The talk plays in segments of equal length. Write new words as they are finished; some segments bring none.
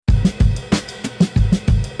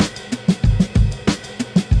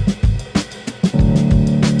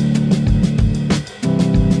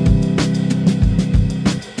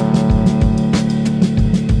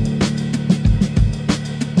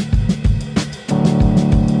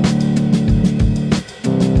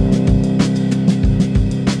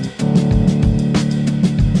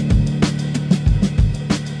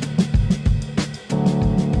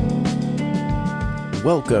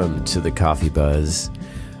Welcome to the Coffee Buzz.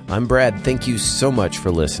 I'm Brad. Thank you so much for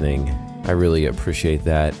listening. I really appreciate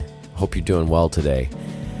that. Hope you're doing well today.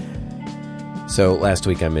 So last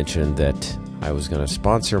week I mentioned that I was going to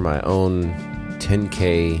sponsor my own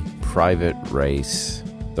 10K private race,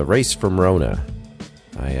 the Race from Rona,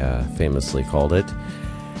 I famously called it.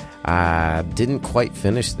 I didn't quite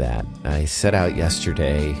finish that. I set out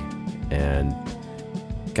yesterday and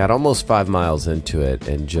got almost 5 miles into it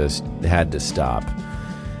and just had to stop.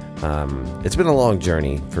 It's been a long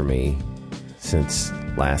journey for me since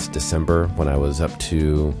last December when I was up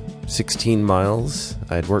to 16 miles.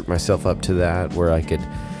 I'd worked myself up to that where I could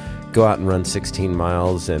go out and run 16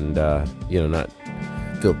 miles and, not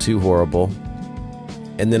feel too horrible.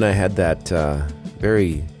 And then I had that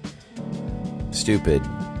very stupid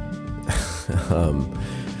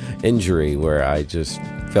injury where I just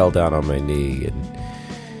fell down on my knee and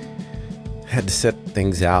had to set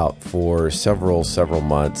things out for several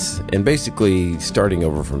months and basically starting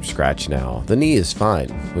over from scratch now. The knee is fine,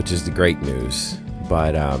 which is the great news,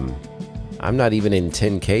 but I'm not even in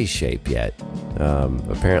 10K shape yet.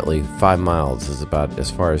 Apparently 5 miles is about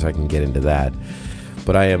as far as I can get into that,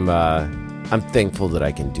 but I'm thankful that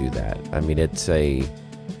I can do that. I mean, it's a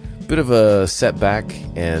bit of a setback,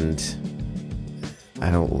 and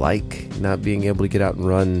I don't like not being able to get out and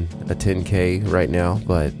run a 10K right now,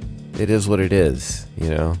 but it is what it is, you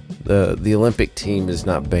know. The Olympic team is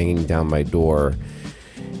not banging down my door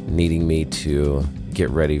needing me to get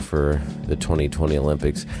ready for the 2020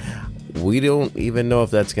 Olympics. We don't even know if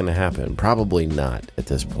that's going to happen. Probably not at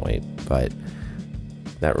this point, but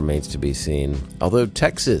that remains to be seen. Although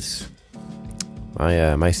Texas,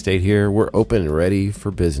 my state here, we're open and ready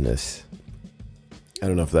for business. I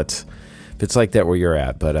don't know if it's like that where you're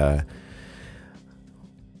at, but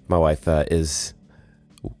my wife is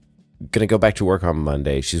going to go back to work on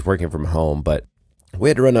Monday. She's working from home, but we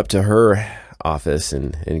had to run up to her office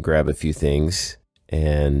and grab a few things.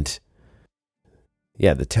 And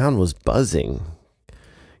yeah, the town was buzzing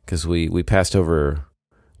because we passed over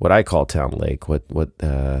what I call Town Lake, what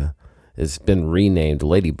has been renamed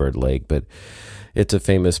Lady Bird Lake, but it's a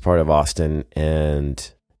famous part of Austin,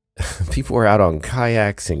 and people were out on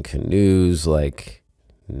kayaks and canoes like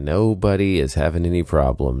nobody is having any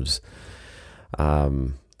problems.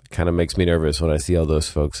 Kind of makes me nervous when I see all those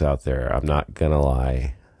folks out there. I'm not going to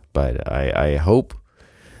lie, but I hope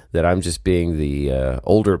that I'm just being the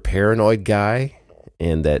older paranoid guy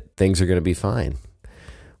and that things are going to be fine.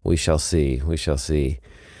 We shall see. We shall see.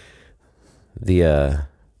 The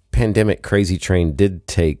pandemic crazy train did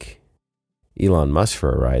take Elon Musk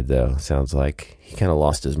for a ride, though. Sounds like he kind of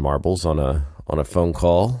lost his marbles on a phone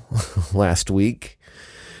call last week.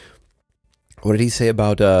 What did he say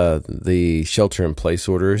about the shelter-in-place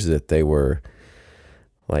orders, that they were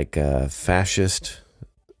like fascist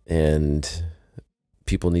and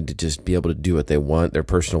people need to just be able to do what they want, their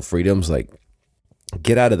personal freedoms, like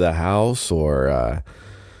get out of the house, or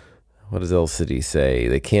what else did he say?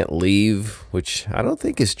 They can't leave, which I don't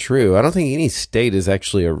think is true. I don't think any state is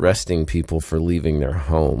actually arresting people for leaving their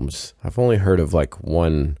homes. I've only heard of like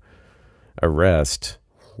one arrest,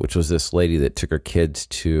 which was this lady that took her kids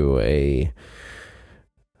to a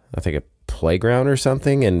playground or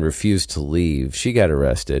something and refused to leave. She got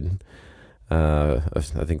arrested. I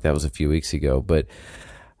think that was a few weeks ago. But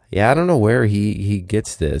yeah, I don't know where he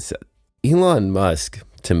gets this. Elon Musk,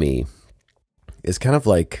 to me, is kind of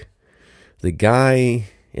like the guy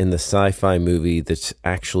in the sci-fi movie that's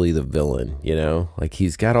actually the villain, you know? Like,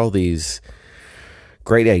 he's got all these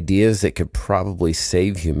great ideas that could probably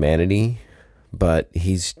save humanity, but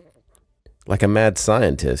he's like a mad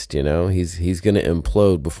scientist, you know? He's going to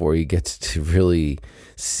implode before he gets to really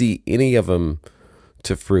see any of them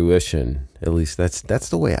to fruition. At least that's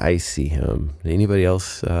the way I see him. Anybody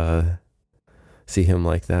else see him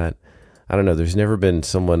like that? I don't know. There's never been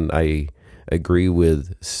someone I agree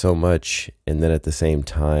with so much and then at the same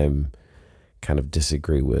time kind of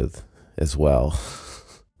disagree with as well.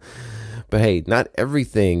 But hey, not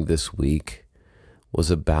everything this week was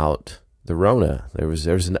about the Rona.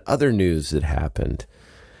 There's other news that happened.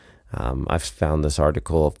 I've found this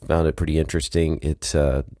article, found it pretty interesting. It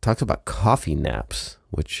talks about coffee naps,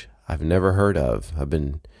 which I've never heard of. I've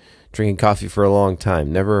been drinking coffee for a long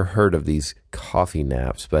time, never heard of these coffee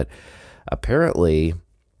naps, but apparently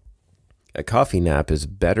a coffee nap is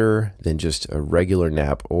better than just a regular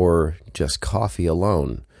nap or just coffee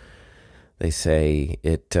alone. They say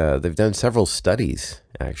they've done several studies,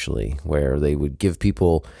 actually, where they would give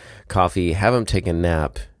people coffee, have them take a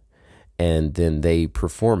nap, and then they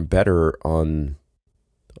perform better on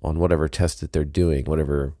whatever test that they're doing,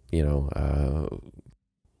 whatever,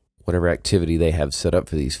 whatever activity they have set up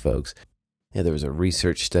for these folks. Yeah, there was a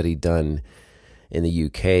research study done in the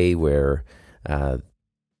UK where the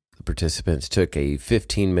participants took a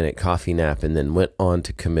 15-minute coffee nap and then went on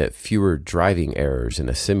to commit fewer driving errors in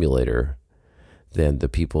a simulator than the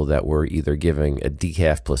people that were either giving a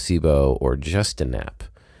decaf placebo or just a nap.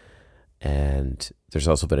 And there's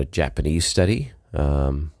also been a Japanese study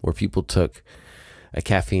where people took a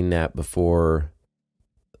caffeine nap before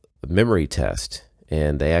a memory test,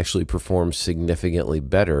 and they actually performed significantly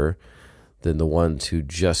better than the ones who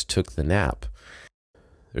just took the nap.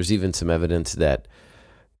 There's even some evidence that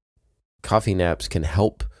coffee naps can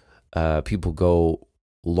help people go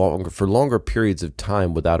longer periods of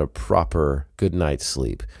time without a proper good night's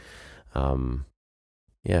sleep.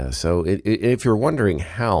 So if you're wondering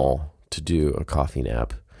how to do a coffee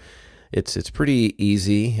nap, it's pretty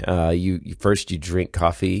easy. You first drink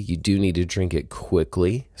coffee. You do need to drink it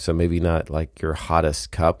quickly, so maybe not like your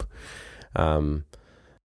hottest cup.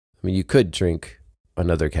 You could drink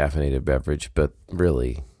another caffeinated beverage, but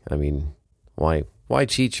really, why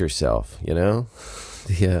cheat yourself?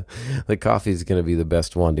 The coffee is going to be the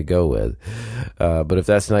best one to go with. But if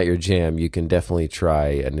that's not your jam, you can definitely try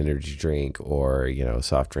an energy drink or, a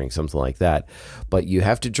soft drink, something like that. But you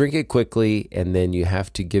have to drink it quickly, and then you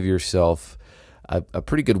have to give yourself a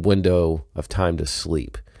pretty good window of time to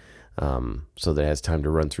sleep, so that it has time to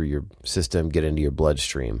run through your system, get into your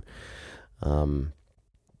bloodstream.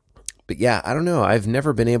 But yeah, I don't know. I've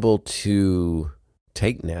never been able to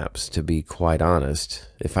take naps, to be quite honest.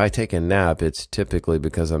 If I take a nap, it's typically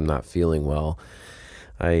because I'm not feeling well.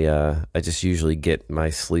 I just usually get my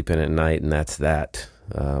sleep in at night, and that's that.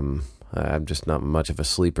 I'm just not much of a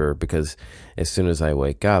sleeper because as soon as I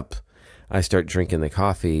wake up, I start drinking the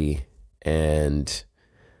coffee, and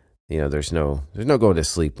there's no going to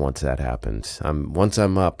sleep once that happens. Once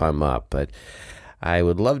I'm up, I'm up. But I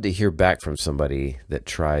would love to hear back from somebody that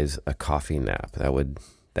tries a coffee nap. That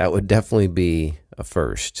would definitely be a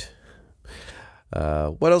first.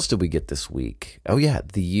 What else did we get this week? Oh yeah,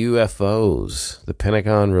 the UFOs. The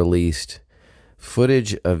Pentagon released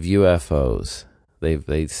footage of UFOs.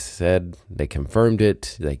 They said, they confirmed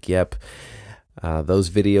it. Like, yep,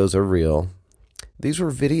 those videos are real. These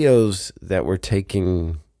were videos that were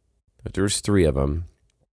taken. There's 3 of them,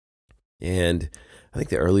 and I think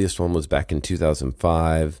the earliest one was back in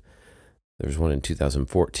 2005. There's one in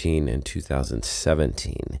 2014 and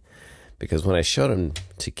 2017. Because when I showed them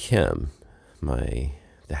to Kim, the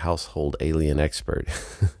household alien expert,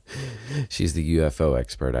 she's the UFO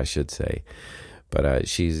expert, I should say. But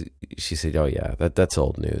she said, "Oh yeah, that's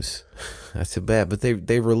old news." I said, "Bad," but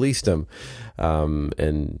they released them,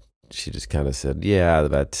 and she just kind of said, "Yeah,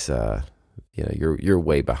 that's you're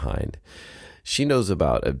way behind." She knows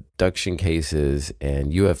about abduction cases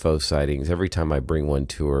and UFO sightings. Every time I bring one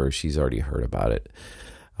to her, she's already heard about it.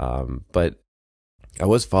 But I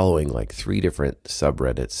was following like 3 different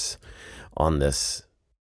subreddits on this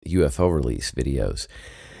UFO release videos.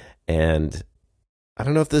 And I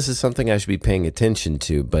don't know if this is something I should be paying attention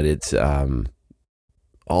to, but it's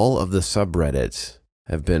all of the subreddits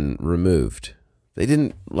have been removed. They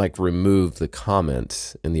didn't remove the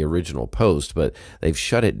comments in the original post, but they've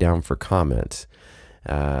shut it down for comments.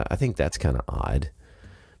 I think that's kind of odd.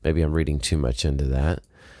 Maybe I'm reading too much into that.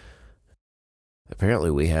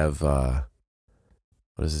 Apparently we have, what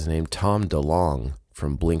is his name? Tom DeLonge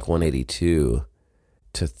from Blink-182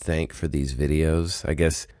 to thank for these videos. I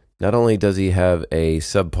guess not only does he have a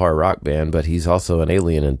subpar rock band, but he's also an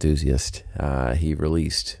alien enthusiast. He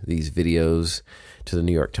released these videos to the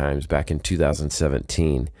New York Times back in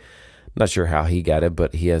 2017. Not sure how he got it,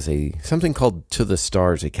 but he has something called To the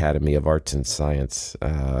Stars Academy of Arts and Science.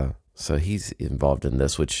 So he's involved in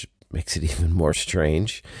this, which makes it even more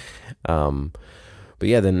strange. But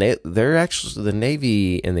yeah, they're actually, the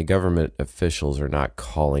Navy and the government officials are not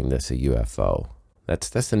calling this a UFO.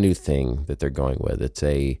 That's the new thing that they're going with. It's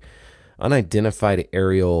a unidentified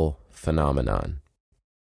aerial phenomenon.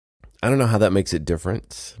 I don't know how that makes it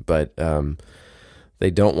different, but they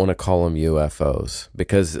don't want to call them UFOs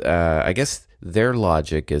because I guess their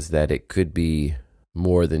logic is that it could be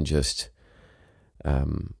more than just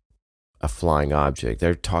a flying object.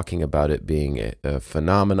 They're talking about it being a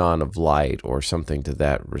phenomenon of light or something to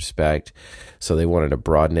that respect. So they wanted to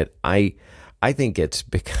broaden it. I think it's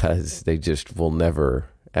because they just will never,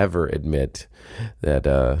 ever admit that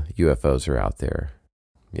UFOs are out there.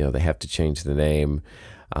 They have to change the name.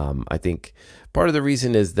 I think part of the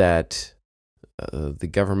reason is that the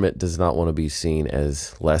government does not want to be seen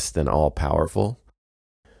as less than all powerful.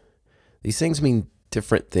 These things mean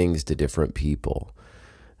different things to different people.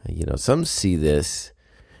 Some see this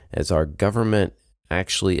as our government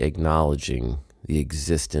actually acknowledging the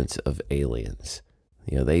existence of aliens.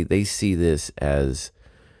 They see this as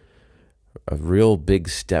a real big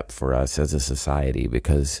step for us as a society,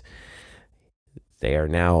 because they are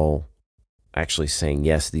now actually saying,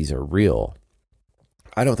 yes, these are real.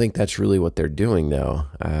 I don't think that's really what they're doing, though.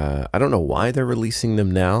 I don't know why they're releasing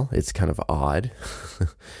them now. It's kind of odd.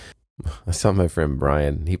 I saw my friend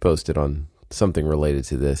Brian. He posted on something related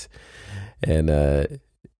to this, and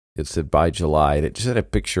it said by July, and it just had a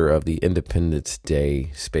picture of the Independence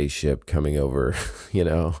Day spaceship coming over.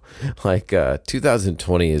 Like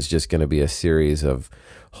 2020 is just going to be a series of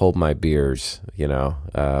hold my beers,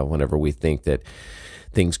 whenever we think that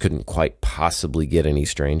things couldn't quite possibly get any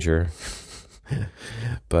stranger.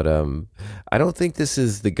 But I don't think this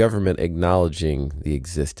is the government acknowledging the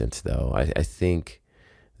existence, though. I think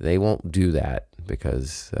they won't do that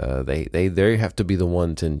because they have to be the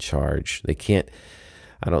ones in charge. They can't,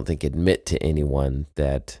 I don't think, admit to anyone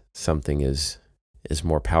that something is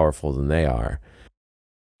more powerful than they are.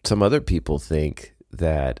 Some other people think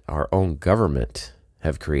that our own government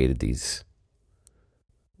have created these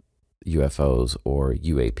UFOs or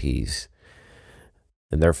UAPs,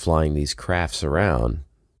 and they're flying these crafts around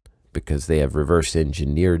because they have reverse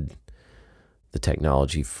engineered the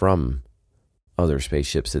technology from other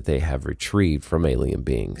spaceships that they have retrieved from alien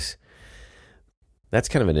beings. That's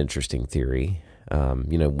kind of an interesting theory.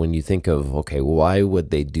 When you think of, okay, why would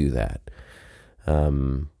they do that?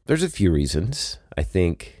 There's a few reasons. I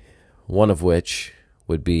think one of which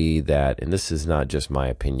would be that, and this is not just my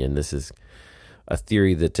opinion, this is a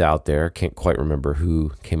theory that's out there. Can't quite remember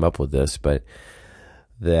who came up with this, but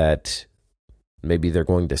that maybe they're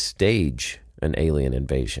going to stage an alien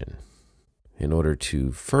invasion in order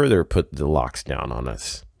to further put the locks down on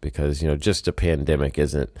us, because just a pandemic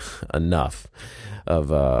isn't enough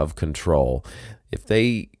of control. If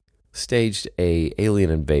they staged a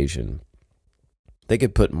alien invasion, they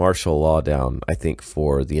could put martial law down, I think,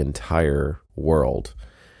 for the entire world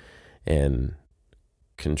and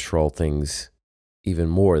control things even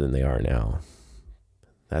more than they are now.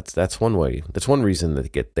 That's one way. That's one reason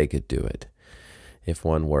that they could do it. If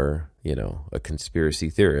one were, a conspiracy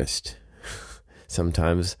theorist.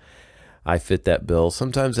 Sometimes I fit that bill.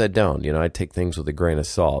 Sometimes I don't. I take things with a grain of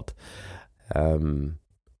salt.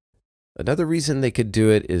 Another reason they could do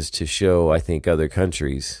it is to show, I think, other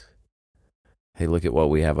countries, hey, look at what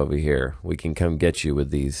we have over here. We can come get you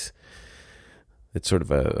with these. It's sort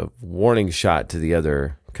of a warning shot to the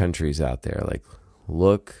other countries out there. Like,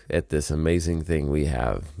 look at this amazing thing we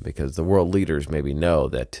have, because the world leaders maybe know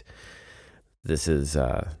that this is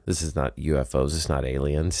not UFOs. This is not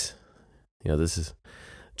aliens. This is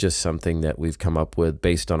just something that we've come up with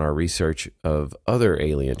based on our research of other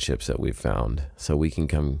alien ships that we've found. So we can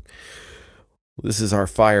come. This is our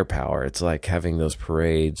firepower. It's like having those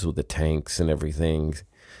parades with the tanks and everything.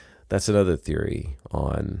 That's another theory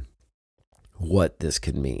on what this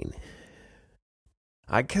could mean.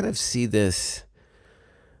 I kind of see this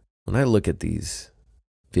when I look at these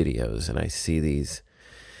videos and I see these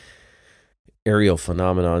aerial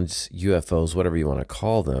phenomenons, UFOs, whatever you want to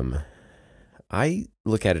call them. I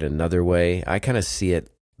look at it another way. I kind of see it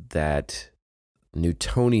that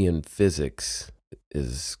Newtonian physics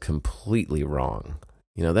is completely wrong.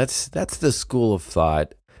 That's the school of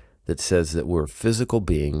thought that says that we're physical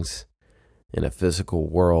beings in a physical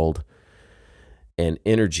world, and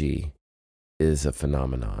energy is a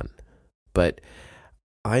phenomenon. But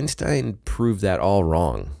Einstein proved that all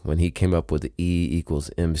wrong when he came up with E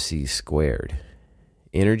 = mc squared.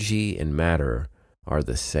 Energy and matter are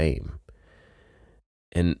the same.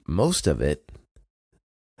 And most of it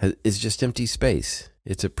is just empty space.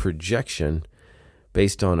 It's a projection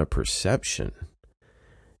based on a perception.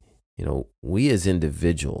 We as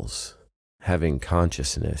individuals having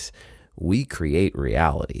consciousness, we create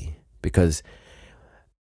reality, because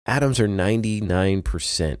atoms are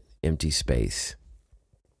 99% empty space.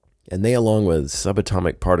 And they, along with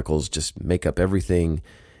subatomic particles, just make up everything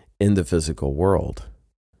in the physical world.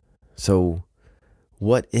 So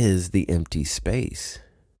what is the empty space?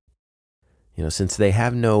 Since they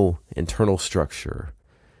have no internal structure,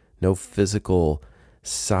 no physical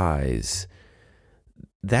size,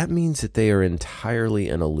 that means that they are entirely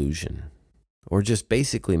an illusion, or just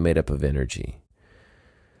basically made up of energy.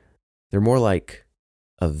 They're more like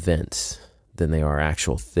events than they are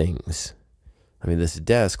actual things. I mean, this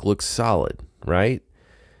desk looks solid, right?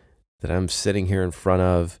 That I'm sitting here in front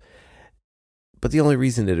of. But the only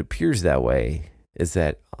reason it appears that way is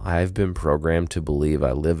that I've been programmed to believe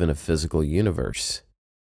I live in a physical universe.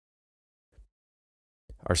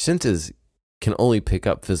 Our senses can only pick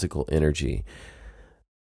up physical energy.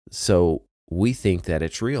 So we think that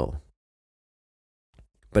it's real.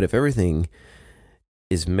 But if everything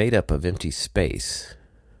is made up of empty space,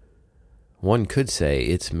 one could say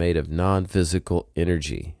it's made of non-physical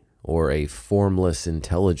energy or a formless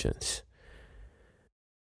intelligence.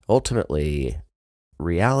 Ultimately,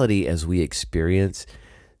 reality as we experience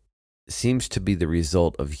seems to be the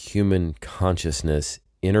result of human consciousness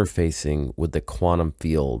interfacing with the quantum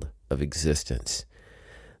field of existence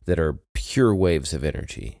that are pure waves of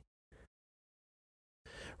energy.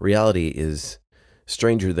 Reality is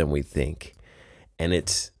stranger than we think, and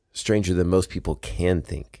it's stranger than most people can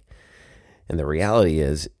think. And the reality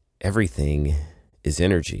is everything is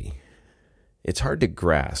energy. It's hard to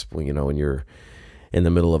grasp when you're in the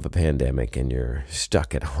middle of a pandemic and you're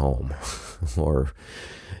stuck at home or,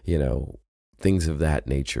 things of that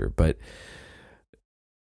nature. But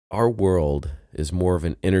our world is more of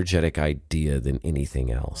an energetic idea than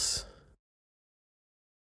anything else.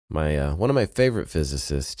 One of my favorite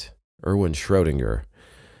physicists, Erwin Schrödinger,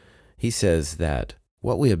 he says that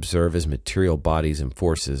what we observe as material bodies and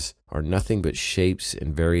forces are nothing but shapes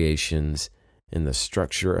and variations in the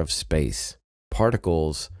structure of space.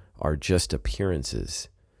 Particles are just appearances.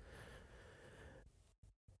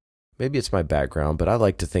 Maybe it's my background, but I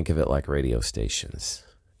like to think of it like radio stations.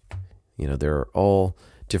 They're all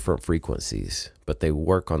different frequencies, but they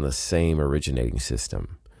work on the same originating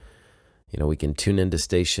system. We can tune into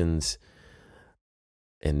stations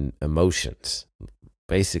and emotions,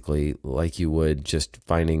 basically like you would just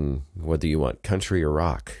finding whether you want country or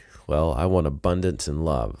rock. Well, I want abundance and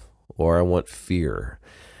love, or I want fear.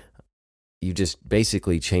 You just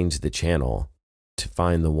basically change the channel to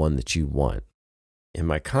find the one that you want. And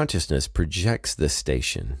my consciousness projects this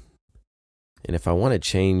station. And if I want to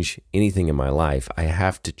change anything in my life, I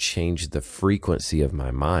have to change the frequency of my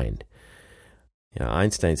mind.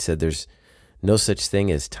 Einstein said there's no such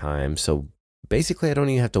thing as time. So basically, I don't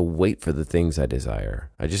even have to wait for the things I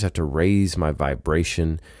desire. I just have to raise my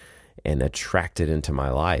vibration and attract it into my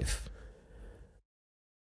life.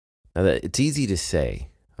 Now, it's easy to say,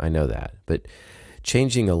 I know that, but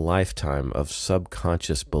changing a lifetime of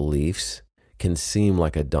subconscious beliefs can seem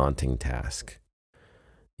like a daunting task.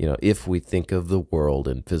 If we think of the world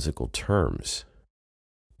in physical terms.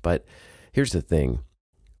 But here's the thing.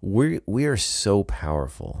 We are so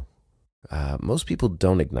powerful. Most people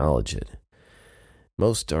don't acknowledge it.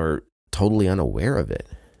 Most are totally unaware of it.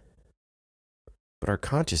 But our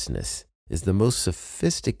consciousness is the most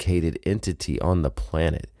sophisticated entity on the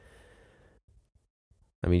planet.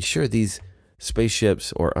 I mean, sure, these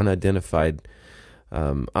spaceships or unidentified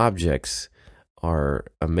objects are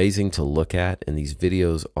amazing to look at, and these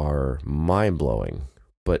videos are mind-blowing,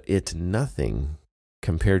 but it's nothing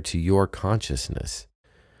compared to your consciousness.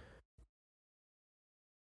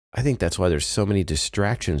 I think that's why there's so many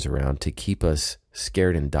distractions around to keep us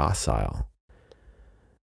scared and docile.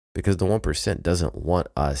 Because the 1% doesn't want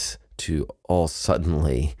us to all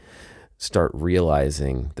suddenly start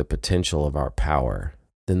realizing the potential of our power.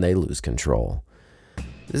 Then they lose control.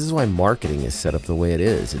 This is why marketing is set up the way it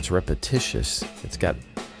is. It's repetitious. It's got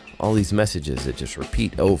all these messages that just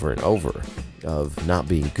repeat over and over of not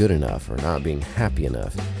being good enough or not being happy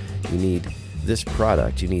enough. You need this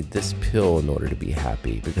product, you need this pill in order to be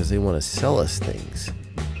happy, because they want to sell us things.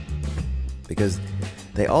 Because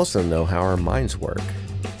they also know how our minds work.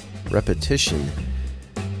 Repetition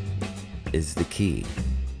is the key.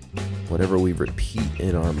 Whatever we repeat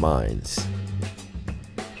in our minds.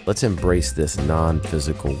 Let's embrace this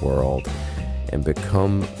non-physical world and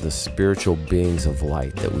become the spiritual beings of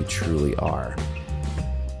light that we truly are.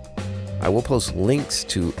 I will post links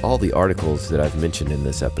to all the articles that I've mentioned in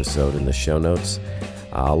this episode in the show notes,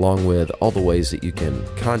 along with all the ways that you can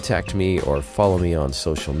contact me or follow me on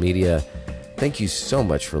social media. Thank you so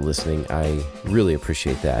much for listening. I really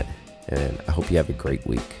appreciate that, and I hope you have a great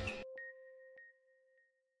week.